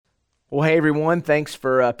Well, hey everyone, thanks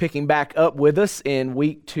for picking back up with us in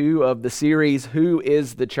week 2 of the series, Who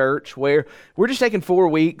is the Church?, where we're just taking 4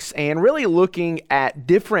 weeks and really looking at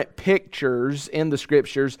different pictures in the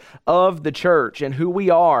scriptures of the church and who we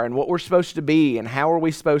are and what we're supposed to be and how are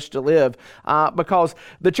we supposed to live, because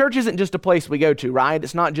the church isn't just a place we go to, right?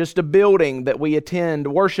 It's not just a building that we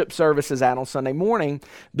attend worship services at on Sunday morning.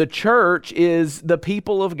 The church is the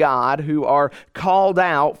people of God who are called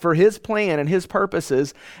out for His plan and His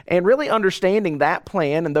purposes, and really understanding that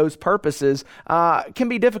plan and those purposes can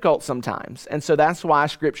be difficult sometimes. And so that's why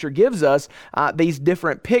Scripture gives us these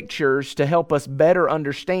different pictures to help us better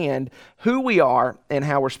understand who we are and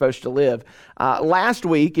how we're supposed to live. Last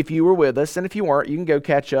week, if you were with us, and if you weren't, you can go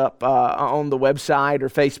catch up on the website or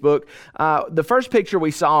Facebook. The first picture we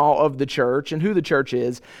saw of the church and who the church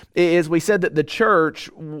is we said that the church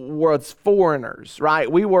was foreigners,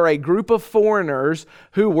 right? We were a group of foreigners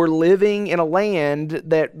who were living in a land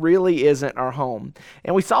that really isn't our home.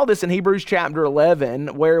 And we saw this in Hebrews chapter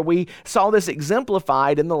 11, where we saw this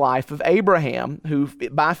exemplified in the life of Abraham, who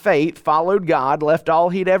by faith followed God, left all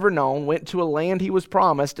he'd ever known, went to a land he was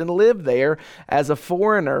promised, and lived there as a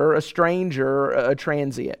foreigner, a stranger, a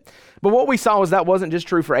transient. But what we saw was that wasn't just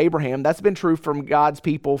true for Abraham. That's been true from God's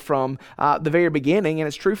people from the very beginning, and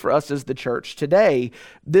it's true for us as the church today.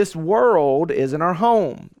 This world isn't our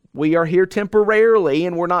home. We are here temporarily,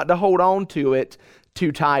 and we're not to hold on to it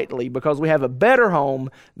too tightly because we have a better home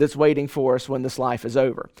that's waiting for us when this life is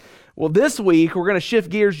over. Well, this week, we're going to shift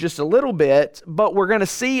gears just a little bit, but we're going to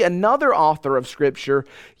see another author of Scripture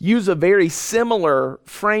use a very similar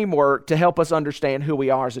framework to help us understand who we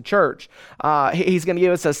are as a church. He's going to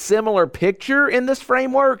give us a similar picture in this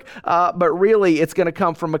framework, but really it's going to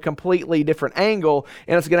come from a completely different angle,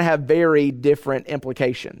 and it's going to have very different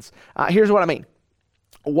implications. Here's what I mean.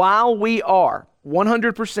 While we are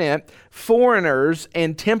 100% foreigners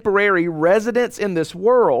and temporary residents in this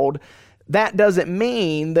world, that doesn't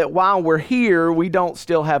mean that while we're here, we don't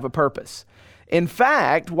still have a purpose. In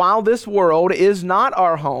fact, while this world is not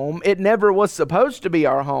our home, it never was supposed to be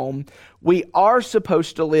our home, we are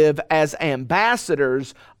supposed to live as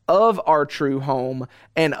ambassadors of our true home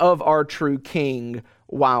and of our true King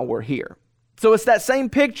while we're here. So it's that same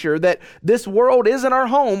picture that this world isn't our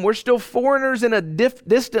home. We're still foreigners in a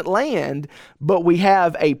distant land, but we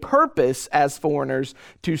have a purpose as foreigners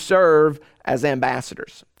to serve as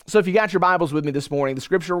ambassadors. So if you got your Bibles with me this morning, the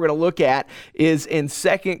scripture we're going to look at is in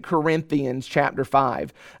 2 Corinthians chapter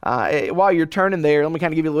 5. While you're turning there, let me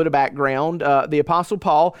kind of give you a little background. The Apostle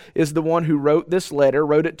Paul is the one who wrote this letter,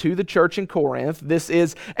 wrote it to the church in Corinth. This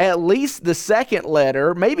is at least the second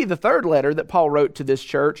letter, maybe the third letter that Paul wrote to this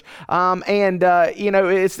church.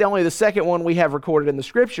 It's only the second one we have recorded in the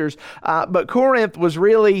scriptures. But Corinth was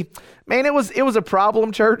really... Man, it was a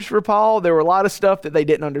problem church for Paul. There were a lot of stuff that they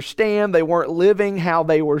didn't understand. They weren't living how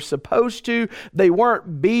they were supposed to. They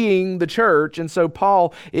weren't being the church. And so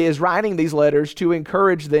Paul is writing these letters to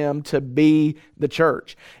encourage them to be the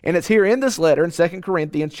church. And it's here in this letter in 2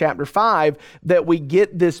 Corinthians chapter 5 that we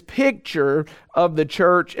get this picture of the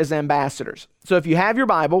church as ambassadors. So if you have your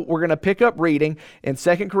Bible, we're going to pick up reading in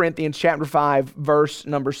 2 Corinthians chapter 5, verse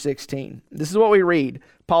number 16. This is what we read.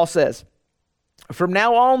 Paul says, "From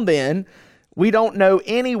now on, then, we don't know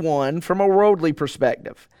anyone from a worldly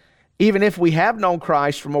perspective. Even if we have known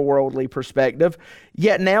Christ from a worldly perspective,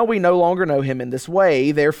 yet now we no longer know him in this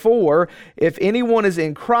way. Therefore, if anyone is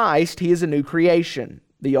in Christ, he is a new creation.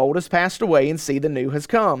 The old has passed away, and see, the new has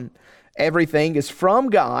come. Everything is from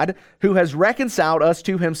God, who has reconciled us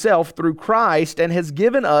to himself through Christ and has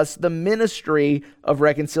given us the ministry of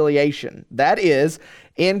reconciliation. That is,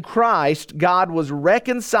 in Christ, God was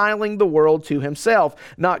reconciling the world to himself,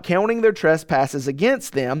 not counting their trespasses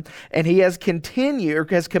against them, and he has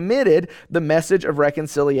committed the message of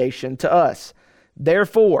reconciliation to us.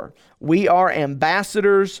 Therefore, we are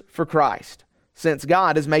ambassadors for Christ. Since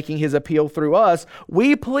God is making his appeal through us,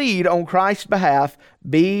 we plead on Christ's behalf,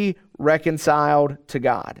 be reconciled to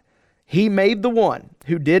God. He made the one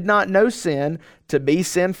who did not know sin to be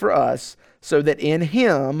sin for us, so that in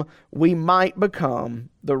him we might become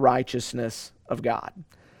the righteousness of God."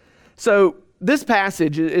 So this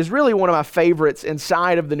passage is really one of my favorites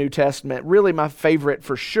inside of the New Testament, really my favorite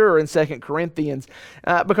for sure in 2 Corinthians,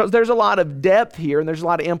 because there's a lot of depth here and there's a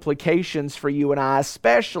lot of implications for you and I,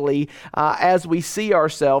 especially as we see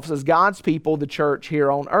ourselves as God's people, the church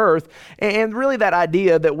here on earth, and really that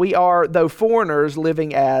idea that we are, though foreigners,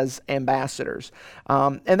 living as ambassadors.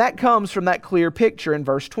 And that comes from that clear picture in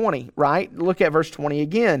verse 20, right? Look at verse 20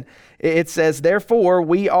 again. It says, "Therefore,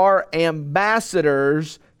 we are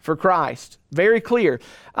ambassadors for Christ. Very clear.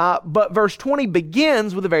 But verse 20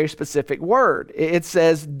 begins with a very specific word. It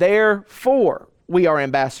says, therefore, we are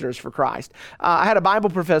ambassadors for Christ. I had a Bible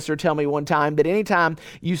professor tell me one time that anytime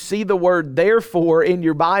you see the word therefore in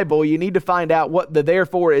your Bible, you need to find out what the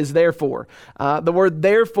therefore is there for. The word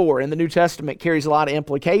therefore in the New Testament carries a lot of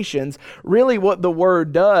implications. Really what the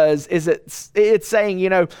word does is it's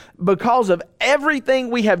saying, because of everything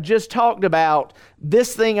we have just talked about,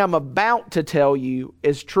 this thing I'm about to tell you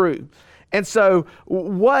is true. And so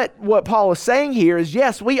what Paul is saying here is,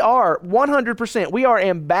 yes, we are 100%, we are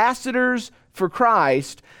ambassadors for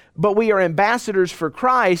Christ, but we are ambassadors for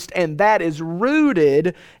Christ, and that is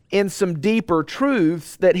rooted in some deeper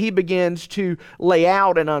truths that he begins to lay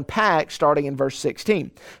out and unpack starting in verse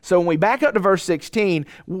 16. So when we back up to verse 16,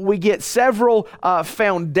 we get several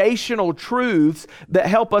foundational truths that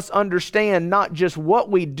help us understand not just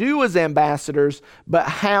what we do as ambassadors, but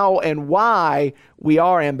how and why we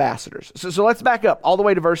are ambassadors. So let's back up all the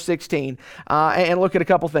way to verse 16 and look at a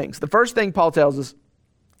couple things. The first thing Paul tells us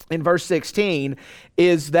in verse 16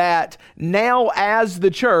 is that now as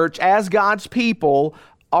the church, as God's people,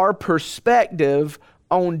 our perspective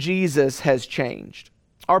on Jesus has changed.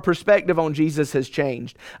 Our perspective on Jesus has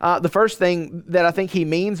changed. The first thing that I think he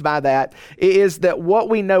means by that is that what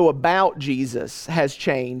we know about Jesus has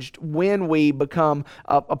changed when we become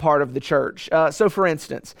a part of the church. So for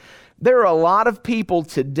instance, there are a lot of people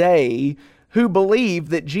today who believe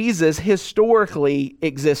that Jesus historically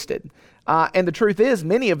existed. And the truth is,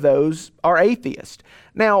 many of those are atheists.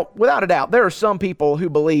 Now, without a doubt, there are some people who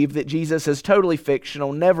believe that Jesus is totally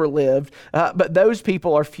fictional, never lived, but those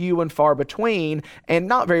people are few and far between and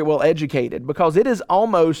not very well educated, because it is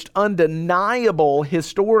almost undeniable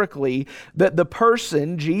historically that the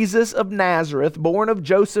person, Jesus of Nazareth, born of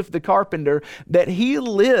Joseph the carpenter, that he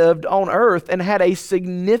lived on earth and had a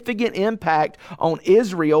significant impact on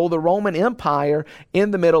Israel, the Roman Empire,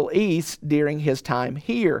 in the Middle East during his time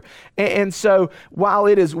here. And so while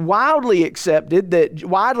it is widely accepted that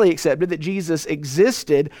Jesus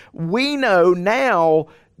existed, we know now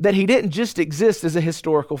that he didn't just exist as a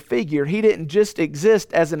historical figure. He didn't just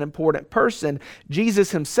exist as an important person. Jesus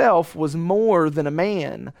himself was more than a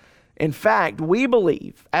man. In fact, we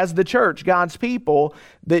believe, as the church, God's people,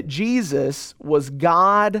 that Jesus was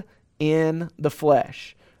God in the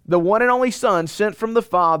flesh. The one and only Son sent from the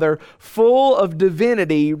Father, full of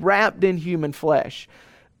divinity, wrapped in human flesh.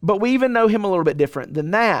 But we even know him a little bit different than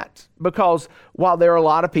that, because while there are a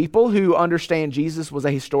lot of people who understand Jesus was a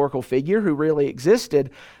historical figure who really existed,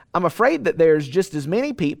 I'm afraid that there's just as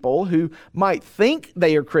many people who might think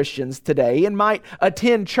they are Christians today and might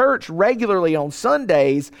attend church regularly on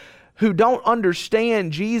Sundays who don't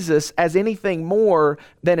understand Jesus as anything more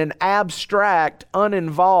than an abstract,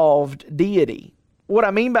 uninvolved deity. What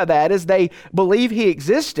I mean by that is they believe he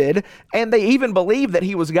existed, and they even believe that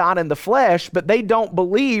he was God in the flesh, but they don't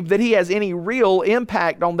believe that he has any real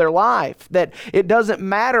impact on their life, that it doesn't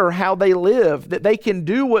matter how they live, that they can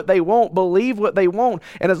do what they want, believe what they want,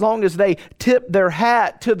 and as long as they tip their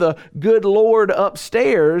hat to the good Lord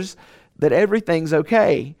upstairs, that everything's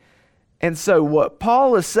okay. And so what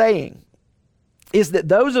Paul is saying is that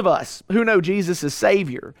those of us who know Jesus as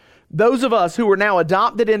Savior, those of us who are now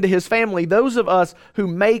adopted into his family, those of us who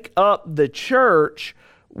make up the church,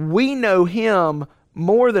 we know him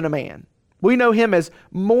more than a man. We know him as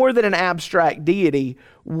more than an abstract deity.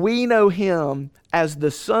 We know him as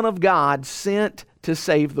the Son of God sent to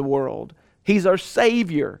save the world. He's our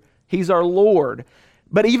Savior. He's our Lord.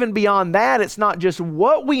 But even beyond that, it's not just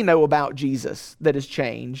what we know about Jesus that has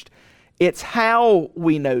changed. It's how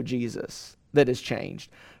we know Jesus that has changed.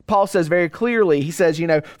 Paul says very clearly, he says,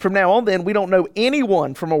 from now on then, we don't know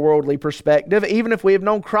anyone from a worldly perspective, even if we have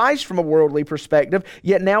known Christ from a worldly perspective,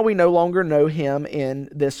 yet now we no longer know him in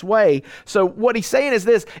this way. So what he's saying is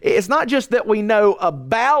this: it's not just that we know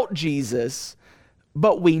about Jesus,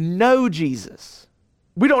 but we know Jesus.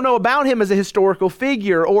 We don't know about him as a historical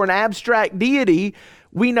figure or an abstract deity.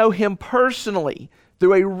 We know him personally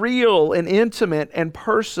through a real and intimate and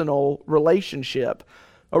personal relationship.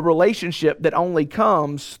 A relationship that only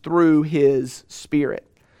comes through his Spirit.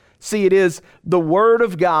 See, it is the Word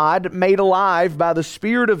of God made alive by the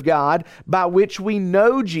Spirit of God by which we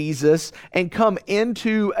know Jesus and come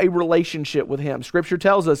into a relationship with him. Scripture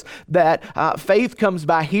tells us that faith comes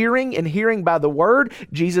by hearing and hearing by the Word.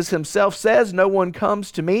 Jesus himself says, no one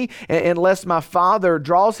comes to me unless my Father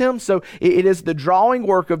draws him. So it is the drawing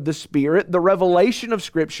work of the Spirit, the revelation of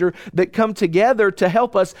Scripture that come together to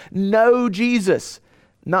help us know Jesus.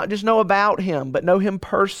 Not just know about him, but know him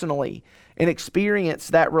personally and experience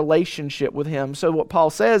that relationship with him. So what Paul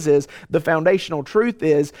says is the foundational truth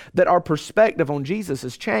is that our perspective on Jesus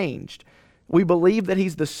has changed. We believe that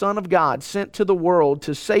he's the Son of God sent to the world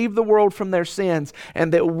to save the world from their sins,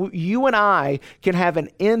 and that you and I can have an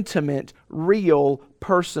intimate, real,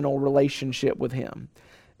 personal relationship with him.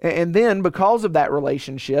 And then because of that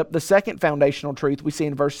relationship, the second foundational truth we see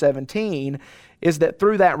in verse 17 is that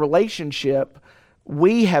through that relationship,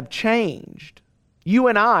 we have changed. You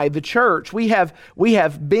and I, the church, we have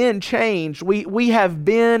been changed. We have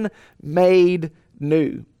been made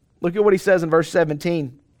new. Look at what he says in verse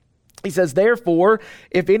 17. He says, therefore,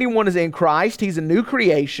 if anyone is in Christ, he's a new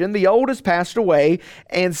creation. The old has passed away,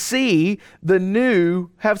 and see, the new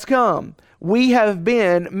has come. We have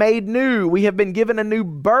been made new. We have been given a new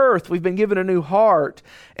birth. We've been given a new heart.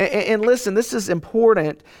 And listen, this is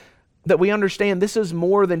important that we understand this is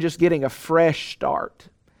more than just getting a fresh start.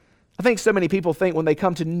 I think so many people think when they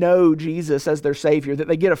come to know Jesus as their Savior that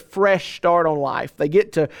they get a fresh start on life. They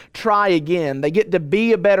get to try again. They get to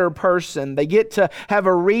be a better person. They get to have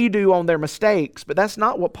a redo on their mistakes. But that's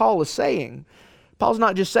not what Paul is saying. Paul's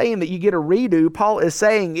not just saying that you get a redo. Paul is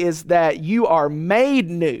saying is that you are made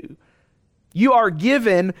new. You are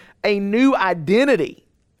given a new identity.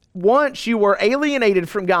 Once you were alienated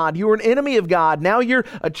from God, you were an enemy of God. Now you're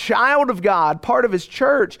a child of God, part of his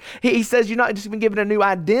church. He says you've not just been given a new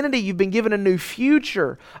identity, you've been given a new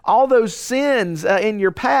future. All those sins in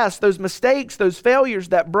your past, those mistakes, those failures,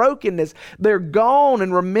 that brokenness, they're gone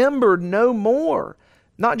and remembered no more.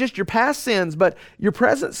 Not just your past sins, but your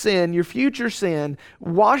present sin, your future sin,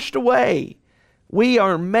 washed away. We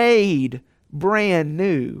are made brand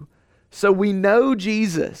new. So we know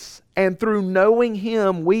Jesus, and through knowing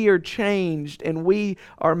him, we are changed and we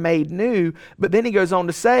are made new. But then he goes on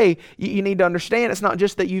to say, you need to understand, it's not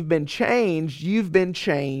just that you've been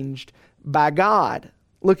changed by God.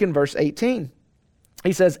 Look in verse 18.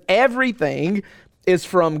 He says, everything is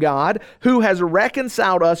from God, who has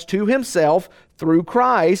reconciled us to himself through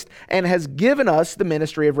Christ and has given us the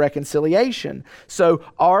ministry of reconciliation. So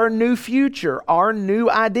our new future, our new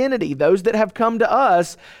identity, those that have come to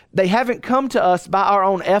us, they haven't come to us by our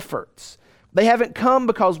own efforts. They haven't come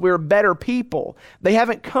because we're better people. They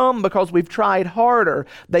haven't come because we've tried harder.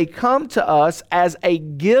 They come to us as a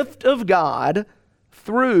gift of God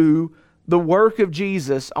through the work of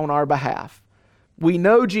Jesus on our behalf. We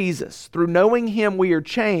know Jesus. Through knowing him, we are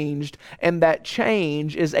changed, and that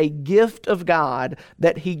change is a gift of God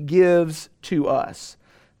that he gives to us.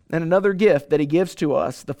 And another gift that he gives to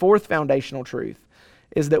us, the fourth foundational truth,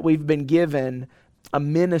 is that we've been given a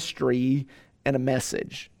ministry and a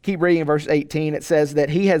message. Keep reading in verse 18. It says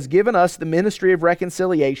that he has given us the ministry of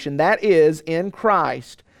reconciliation. That is, in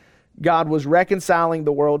Christ, God was reconciling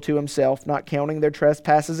the world to himself, not counting their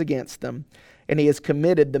trespasses against them, and he has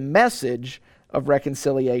committed the message of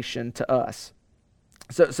reconciliation to us.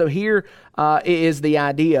 So here is the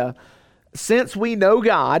idea. Since we know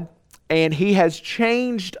God and he has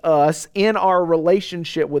changed us in our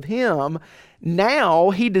relationship with him,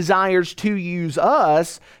 now he desires to use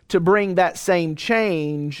us to bring that same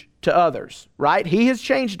change to others, right? He has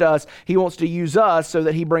changed us. He wants to use us so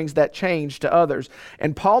that he brings that change to others.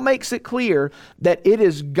 And Paul makes it clear that it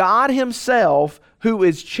is God himself who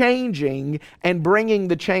is changing and bringing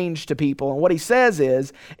the change to people. And what he says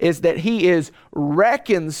is that he is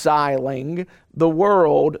reconciling the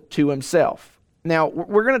world to himself. Now,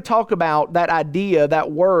 we're going to talk about that idea,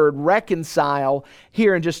 that word, reconcile,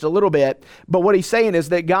 here in just a little bit. But what he's saying is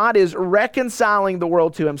that God is reconciling the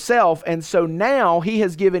world to himself. And so now he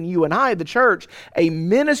has given you and I, the church, a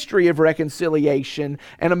ministry of reconciliation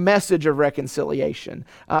and a message of reconciliation.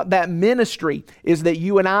 That ministry is that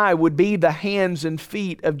you and I would be the hands and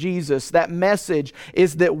feet of Jesus. That message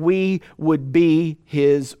is that we would be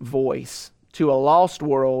his voice to a lost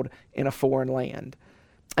world in a foreign land.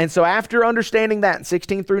 And so after understanding that in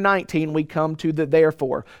 16 through 19, we come to the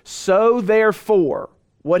therefore. So therefore,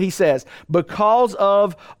 what he says, because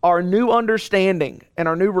of our new understanding and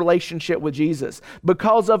our new relationship with Jesus,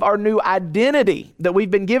 because of our new identity that we've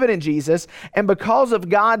been given in Jesus, and because of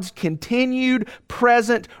God's continued,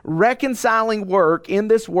 present, reconciling work in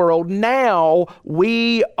this world, now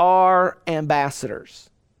we are ambassadors.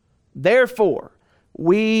 Therefore,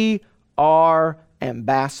 we are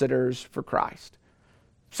ambassadors for Christ.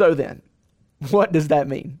 So then, what does that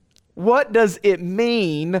mean? What does it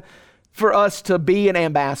mean for us to be an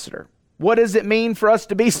ambassador? What does it mean for us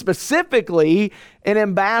to be specifically an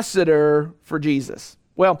ambassador for Jesus?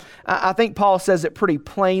 Well, I think Paul says it pretty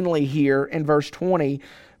plainly here in verse 20,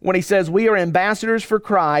 when he says we are ambassadors for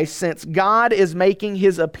Christ, since God is making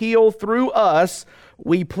his appeal through us,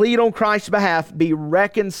 we plead on Christ's behalf, be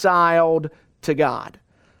reconciled to God.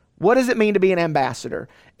 What does it mean to be an ambassador?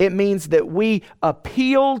 It means that we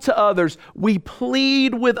appeal to others. We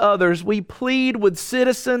plead with others. We plead with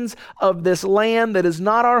citizens of this land that is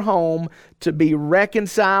not our home to be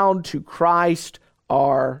reconciled to Christ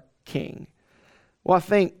our King. Well, I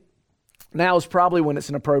think now is probably when it's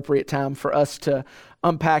an appropriate time for us to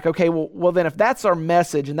unpack, okay, well then if that's our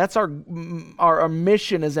message and that's our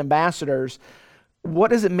mission as ambassadors, what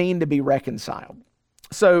does it mean to be reconciled?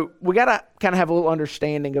 So we got to kind of have a little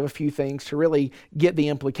understanding of a few things to really get the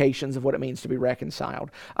implications of what it means to be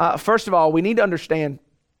reconciled. First of all, we need to understand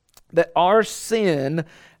that our sin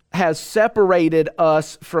has separated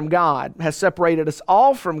us from God, has separated us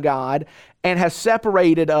all from God, and has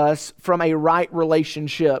separated us from a right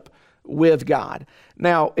relationship with God.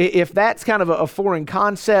 Now, if that's kind of a foreign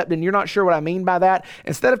concept and you're not sure what I mean by that,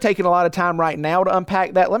 instead of taking a lot of time right now to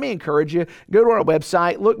unpack that, let me encourage you, go to our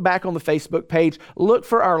website, look back on the Facebook page, look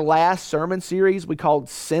for our last sermon series we called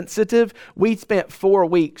Sensitive. We spent 4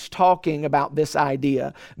 weeks talking about this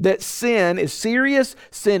idea that sin is serious,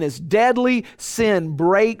 sin is deadly, sin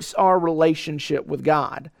breaks our relationship with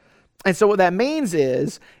God. And so what that means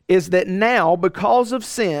is that now, because of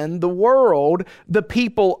sin, the world, the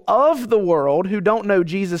people of the world who don't know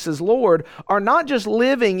Jesus as Lord, are not just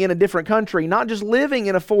living in a different country, not just living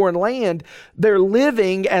in a foreign land, they're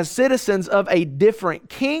living as citizens of a different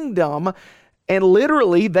kingdom, and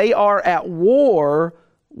literally they are at war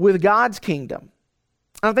with God's kingdom.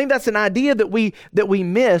 I think that's an idea that we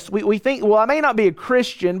miss. We think, well, I may not be a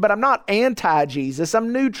Christian, but I'm not anti-Jesus,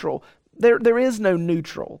 I'm neutral. There is no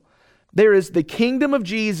neutral. There is the kingdom of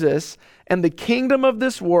Jesus and the kingdom of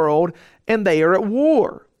this world, and they are at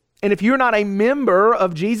war. And if you're not a member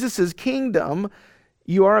of Jesus' kingdom,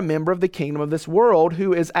 you are a member of the kingdom of this world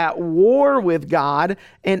who is at war with God,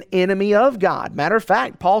 an enemy of God. Matter of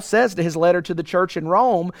fact, Paul says to his letter to the church in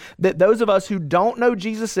Rome that those of us who don't know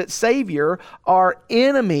Jesus as Savior are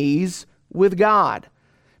enemies with God.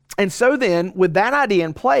 And so then, with that idea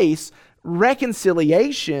in place,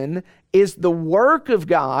 reconciliation is the work of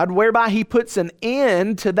God whereby he puts an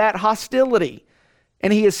end to that hostility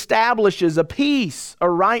and he establishes a peace, a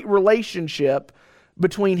right relationship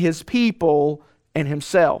between his people and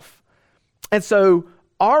himself. And so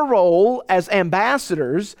our role as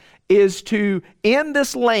ambassadors is to, in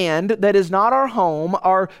this land that is not our home,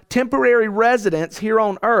 our temporary residence here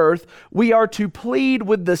on earth, we are to plead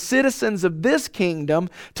with the citizens of this kingdom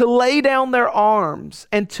to lay down their arms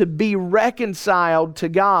and to be reconciled to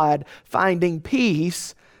God, finding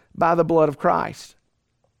peace by the blood of Christ.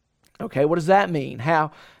 Okay, what does that mean?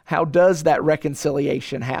 How does that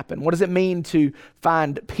reconciliation happen? What does it mean to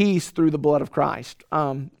find peace through the blood of Christ?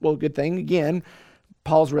 Well, good thing, again,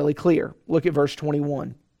 Paul's really clear. Look at verse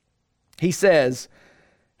 21. He says,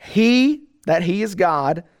 He, that He is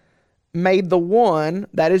God, made the one,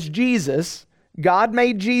 that is Jesus, God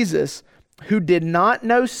made Jesus, who did not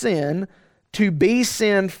know sin, to be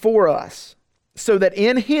sin for us, so that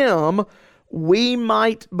in Him we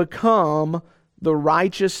might become the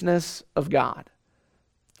righteousness of God.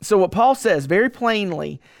 So what Paul says very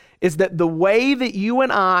plainly is that the way that you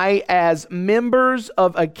and I, as members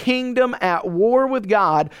of a kingdom at war with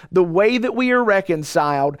God, the way that we are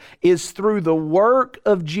reconciled is through the work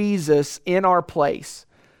of Jesus in our place.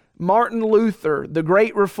 Martin Luther, the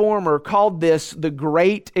great reformer, called this the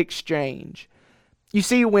Great Exchange. You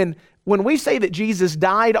see, when we say that Jesus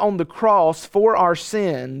died on the cross for our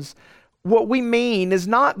sins, what we mean is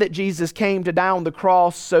not that Jesus came to die on the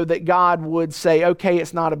cross so that God would say, okay,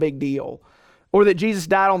 it's not a big deal. Or that Jesus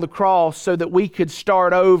died on the cross so that we could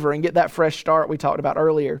start over and get that fresh start we talked about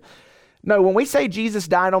earlier. No, when we say Jesus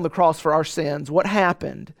died on the cross for our sins, what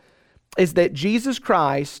happened is that Jesus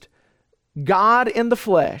Christ, God in the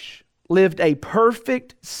flesh, lived a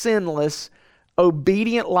perfect, sinless,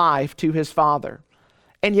 obedient life to His Father.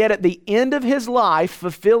 And yet at the end of His life,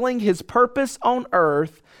 fulfilling His purpose on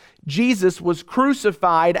earth, Jesus was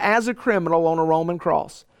crucified as a criminal on a Roman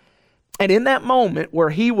cross. And in that moment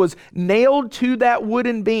where He was nailed to that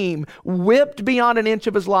wooden beam, whipped beyond an inch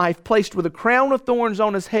of His life, placed with a crown of thorns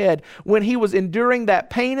on His head, when He was enduring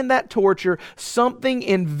that pain and that torture, something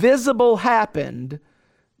invisible happened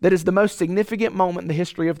that is the most significant moment in the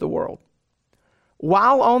history of the world.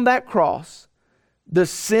 While on that cross, the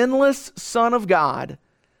sinless Son of God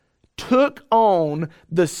took on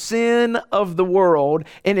the sin of the world,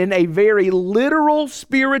 and in a very literal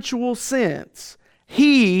spiritual sense,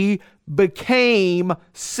 He became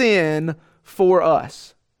sin for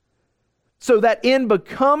us. So that in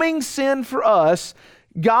becoming sin for us,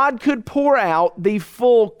 God could pour out the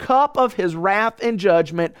full cup of his wrath and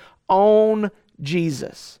judgment on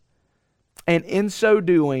Jesus. And in so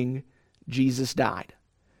doing, Jesus died.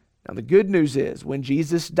 Now the good news is, when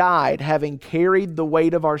Jesus died, having carried the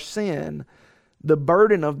weight of our sin, the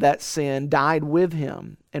burden of that sin died with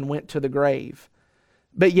him and went to the grave.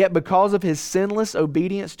 But yet because of his sinless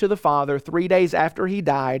obedience to the Father, 3 days after he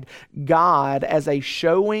died, God, as a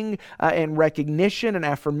showing and recognition and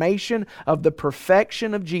affirmation of the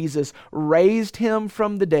perfection of Jesus, raised him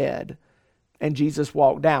from the dead, and Jesus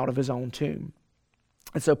walked out of his own tomb.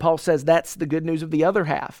 And so Paul says that's the good news of the other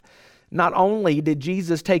half. Not only did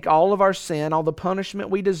Jesus take all of our sin, all the punishment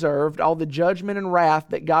we deserved, all the judgment and wrath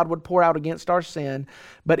that God would pour out against our sin,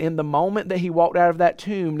 but in the moment that he walked out of that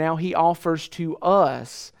tomb, now he offers to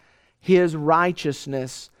us his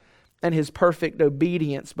righteousness and his perfect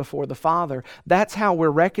obedience before the Father. That's how we're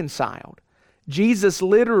reconciled. Jesus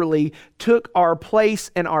literally took our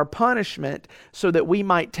place and our punishment so that we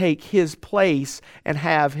might take his place and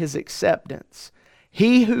have his acceptance.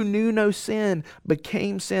 He who knew no sin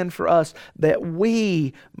became sin for us, that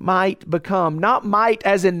we might become, not might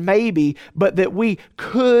as in maybe, but that we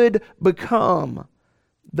could become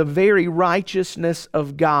the very righteousness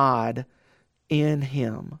of God in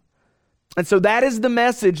him. And so that is the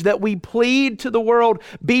message that we plead to the world.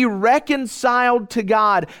 Be reconciled to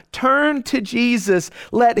God. Turn to Jesus.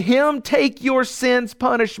 Let him take your sin's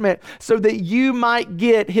punishment so that you might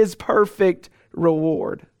get his perfect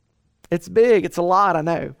reward. It's big. It's a lot, I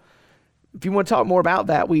know. If you want to talk more about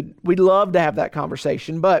that, we'd love to have that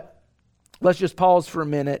conversation. But let's just pause for a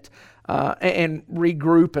minute and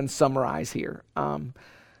regroup and summarize here.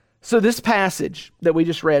 So this passage that we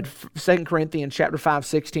just read, 2 Corinthians chapter 5,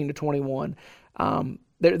 16 to 21,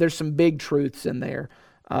 there's some big truths in there.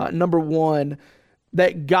 Number one,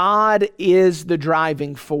 that God is the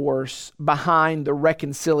driving force behind the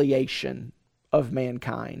reconciliation of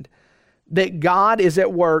mankind. That God is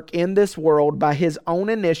at work in this world by his own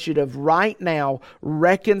initiative right now,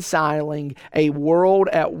 reconciling a world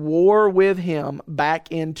at war with him back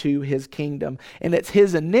into his kingdom. And it's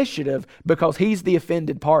his initiative because he's the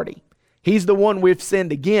offended party. He's the one we've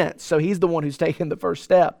sinned against, so he's the one who's taken the first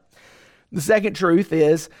step. The second truth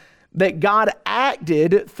is that God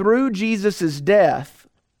acted through Jesus' death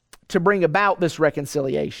to bring about this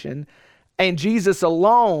reconciliation. And Jesus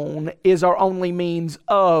alone is our only means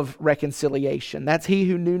of reconciliation. That's he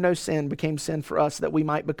who knew no sin became sin for us that we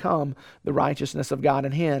might become the righteousness of God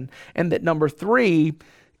in him. And that number three,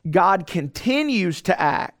 God continues to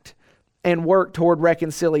act and work toward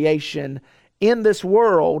reconciliation in this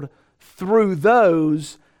world through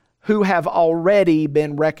those who have already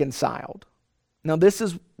been reconciled. Now this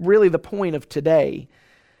is really the point of today,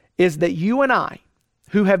 is that you and I,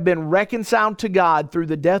 who have been reconciled to God through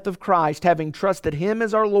the death of Christ, having trusted him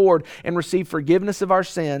as our Lord and received forgiveness of our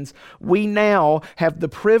sins, we now have the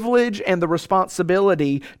privilege and the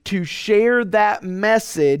responsibility to share that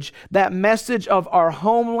message of our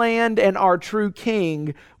homeland and our true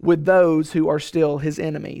King with those who are still his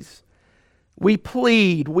enemies. We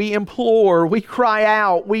plead, we implore, we cry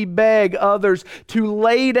out, we beg others to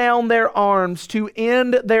lay down their arms, to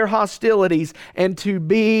end their hostilities, and to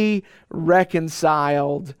be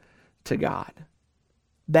reconciled to God.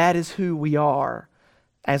 That is who we are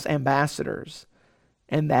as ambassadors,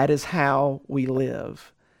 and that is how we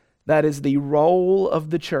live. That is the role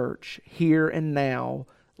of the church here and now,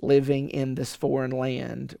 living in this foreign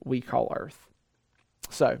land we call Earth.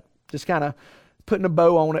 So, just kind of putting a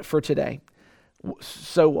bow on it for today.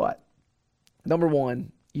 So what? Number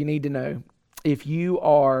one, you need to know, if you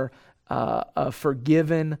are a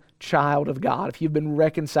forgiven child of God, if you've been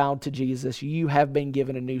reconciled to Jesus, you have been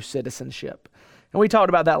given a new citizenship. And we talked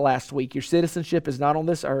about that last week. Your citizenship is not on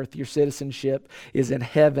this earth. Your citizenship is in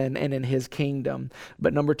heaven and in his kingdom.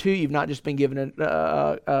 But number two, you've not just been given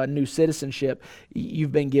a new citizenship,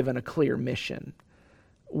 you've been given a clear mission.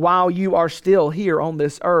 While you are still here on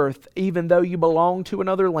this earth, even though you belong to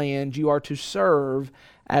another land, you are to serve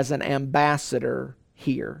as an ambassador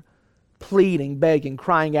here, pleading, begging,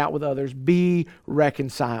 crying out with others, be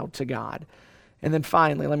reconciled to God. And then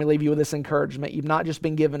finally, let me leave you with this encouragement. You've not just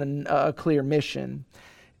been given a clear mission,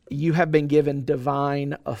 you have been given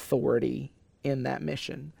divine authority in that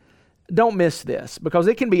mission. Don't miss this, because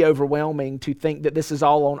it can be overwhelming to think that this is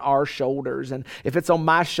all on our shoulders. And if it's on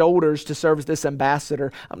my shoulders to serve as this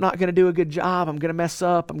ambassador, I'm not going to do a good job. I'm going to mess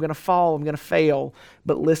up. I'm going to fall. I'm going to fail.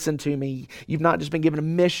 But listen to me. You've not just been given a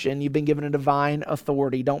mission. You've been given a divine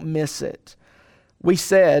authority. Don't miss it. We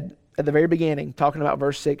said at the very beginning, talking about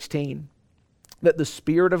verse 16, that the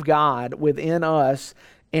Spirit of God within us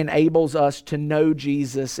enables us to know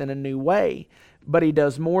Jesus in a new way. But he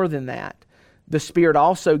does more than that. The Spirit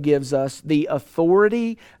also gives us the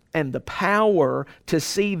authority and the power to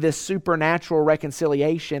see this supernatural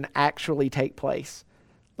reconciliation actually take place.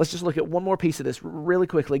 Let's just look at one more piece of this really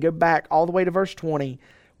quickly. Go back all the way to verse 20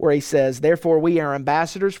 where he says, therefore we are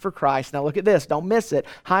ambassadors for Christ. Now look at this. Don't miss it.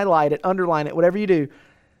 Highlight it, underline it, whatever you do.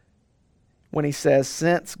 When he says,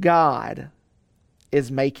 since God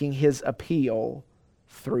is making his appeal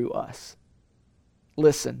through us.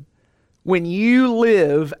 Listen, when you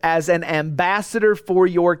live as an ambassador for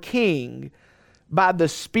your King, by the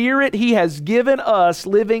Spirit he has given us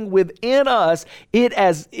living within us, it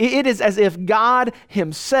is as if God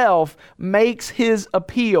himself makes his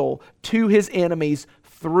appeal to his enemies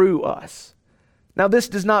through us. Now, this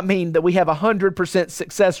does not mean that we have 100%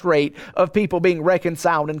 success rate of people being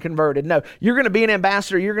reconciled and converted. No, you're going to be an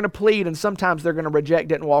ambassador, you're going to plead, and sometimes they're going to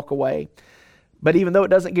reject it and walk away. But even though it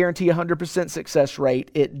doesn't guarantee 100% success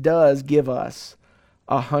rate, it does give us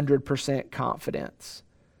 100% confidence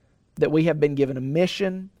that we have been given a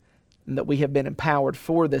mission and that we have been empowered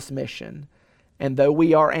for this mission. And though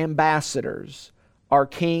we are ambassadors, our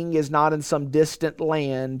King is not in some distant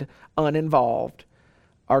land uninvolved.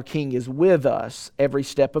 Our King is with us every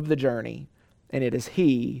step of the journey, and it is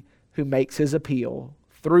he who makes his appeal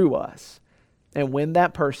through us. And when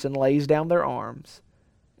that person lays down their arms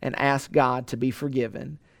and asks God to be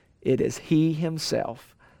forgiven, it is he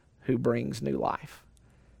himself who brings new life.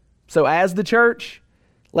 So as the church,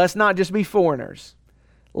 let's not just be foreigners.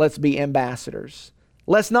 Let's be ambassadors.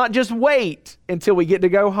 Let's not just wait until we get to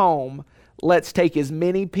go home. Let's take as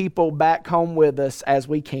many people back home with us as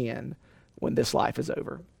we can when this life is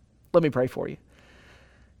over. Let me pray for you.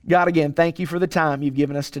 God, again, thank you for the time you've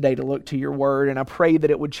given us today to look to your word, and I pray that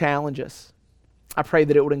it would challenge us. I pray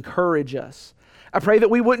that it would encourage us. I pray that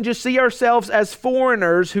we wouldn't just see ourselves as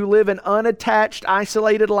foreigners who live an unattached,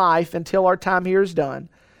 isolated life until our time here is done,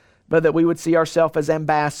 but that we would see ourselves as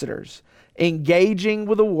ambassadors, engaging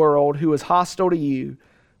with a world who is hostile to you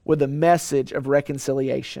with a message of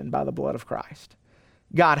reconciliation by the blood of Christ.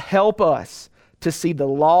 God, help us to see the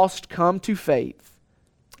lost come to faith.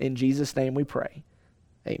 In Jesus' name we pray.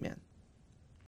 Amen.